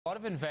lot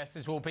of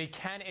investors will be,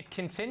 can it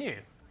continue?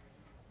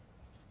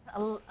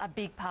 A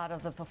big part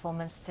of the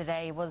performance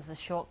today was the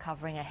short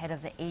covering ahead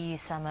of the EU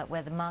summit,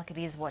 where the market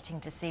is watching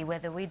to see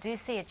whether we do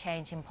see a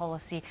change in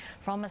policy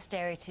from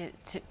austerity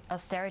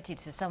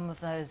to some of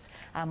those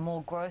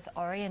more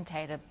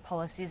growth-orientated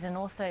policies, and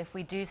also if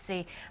we do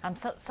see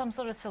some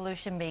sort of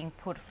solution being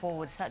put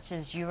forward, such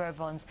as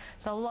Eurobonds.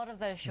 So a lot of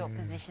those short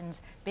positions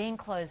being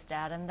closed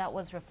out, and that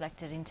was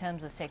reflected in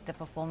terms of sector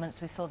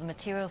performance. We saw the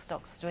material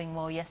stocks doing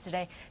well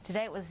yesterday.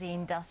 Today it was the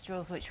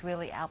industrials which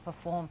really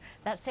outperformed.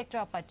 That sector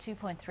up by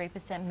 2.3%,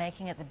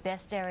 making it the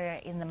best area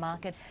in the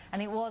market,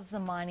 and it was the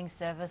mining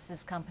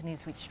services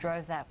companies which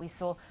drove that. We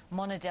saw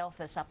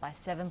Monadelphous up by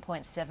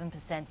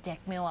 7.7%,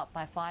 Decmil up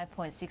by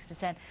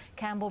 5.6%,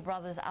 Campbell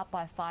Brothers up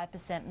by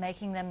 5%,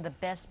 making them the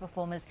best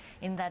performers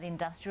in that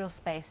industrial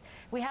space.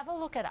 We have a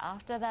look at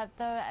after that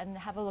though, and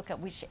have a look at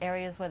which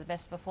areas were the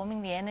best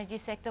performing. The energy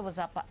sector was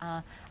up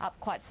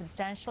quite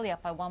substantially,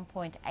 up by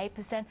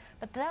 1.8%,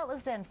 but that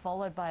was then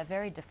followed by a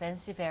very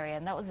defensive area,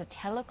 and that was the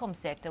telecom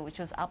sector, which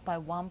was up by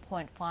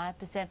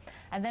 1.5%.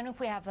 And then if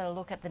we have a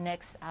look at the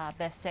next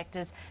best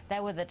sectors, they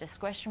were the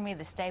discretionary,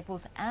 the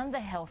staples and the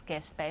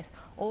healthcare space,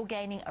 all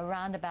gaining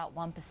around about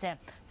 1%.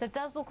 So it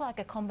does look like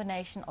a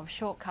combination of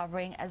short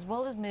covering as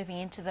well as moving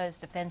into those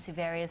defensive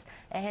areas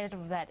ahead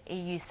of that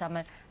EU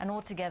summit. And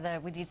altogether,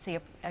 we did see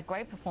a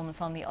great performance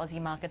on the Aussie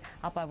market,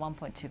 up by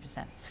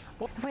 1.2%.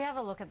 If we have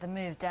a look at the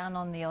move down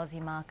on the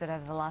Aussie market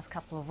over the last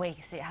couple of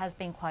weeks, it has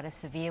been quite a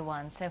severe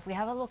one. So if we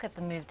have a look at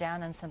the move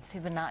down and some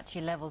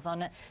Fibonacci levels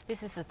on it,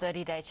 this is the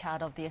 30-day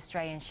chart of the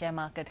Australian share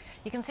market.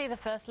 You can see the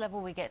first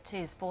level we get to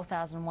is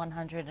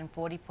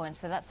 4,140 points.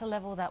 So that's a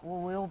level that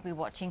we will be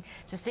watching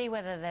to see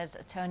whether there's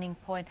a turning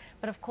point.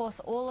 But of course,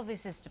 all of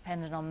this is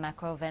dependent on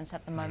macro events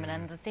at the moment.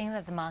 And the thing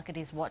that the market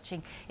is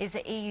watching is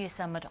the EU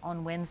summit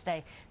on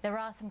Wednesday. There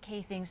are some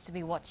key things to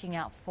be watching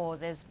out for.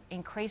 There's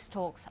increased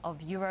talks of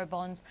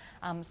Eurobonds.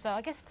 So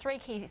I guess three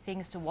key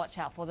things to watch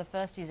out for. The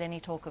first is any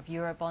talk of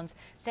Eurobonds.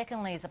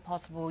 Secondly is a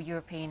possible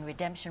European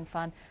redemption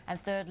fund.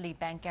 And thirdly,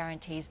 bank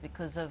guarantees,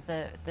 because of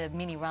the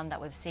mini run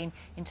that we've seen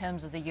in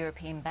terms of the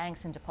European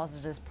banks and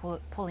depositors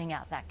pulling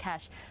out that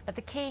cash. But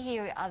the key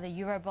here are the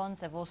Eurobonds.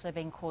 They've also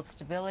been called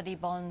stability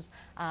bonds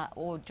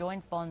or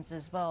joint bonds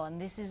as well. And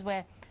this is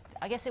where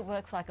I guess it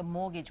works like a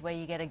mortgage, where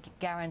you get a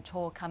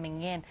guarantor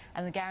coming in,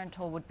 and the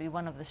guarantor would be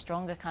one of the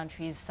stronger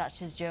countries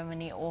such as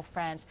Germany or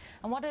France.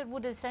 And what it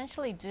would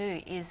essentially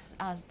do is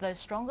those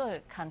stronger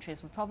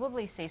countries would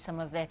probably see some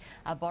of their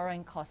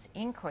borrowing costs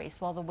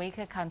increase, while the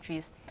weaker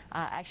countries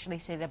actually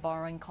see their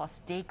borrowing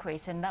costs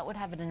decrease, and that would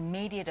have an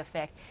immediate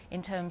effect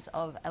in terms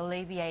of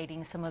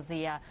alleviating some of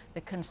the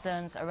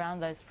concerns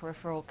around those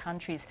peripheral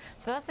countries.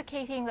 So that's a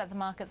key thing that the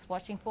market's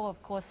watching for.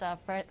 Of course,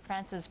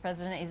 France's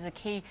president is a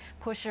key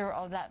pusher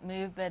of that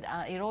move, but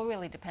it all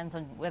really depends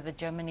on whether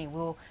Germany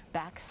will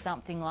back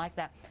something like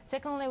that.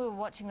 Secondly, we're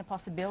watching the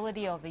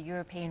possibility of a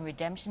European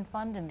redemption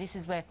fund, and this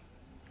is where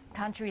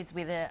countries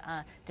with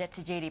a debt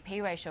to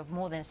GDP ratio of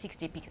more than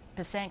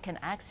 60% can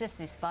access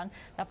this fund.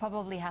 They'll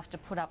probably have to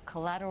put up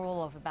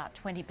collateral of about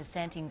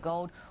 20% in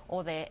gold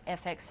or their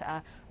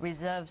FX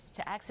reserves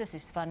to access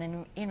this fund,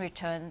 and in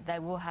return they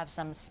will have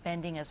some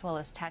spending as well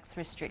as tax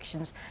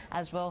restrictions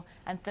as well.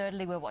 And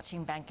thirdly, we're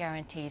watching bank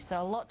guarantees. So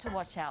a lot to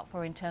watch out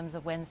for in terms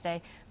of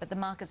Wednesday, but the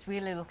market's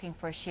really looking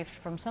for a shift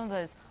from some of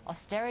those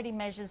austerity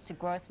measures to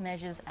growth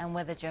measures, and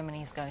whether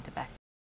Germany is going to back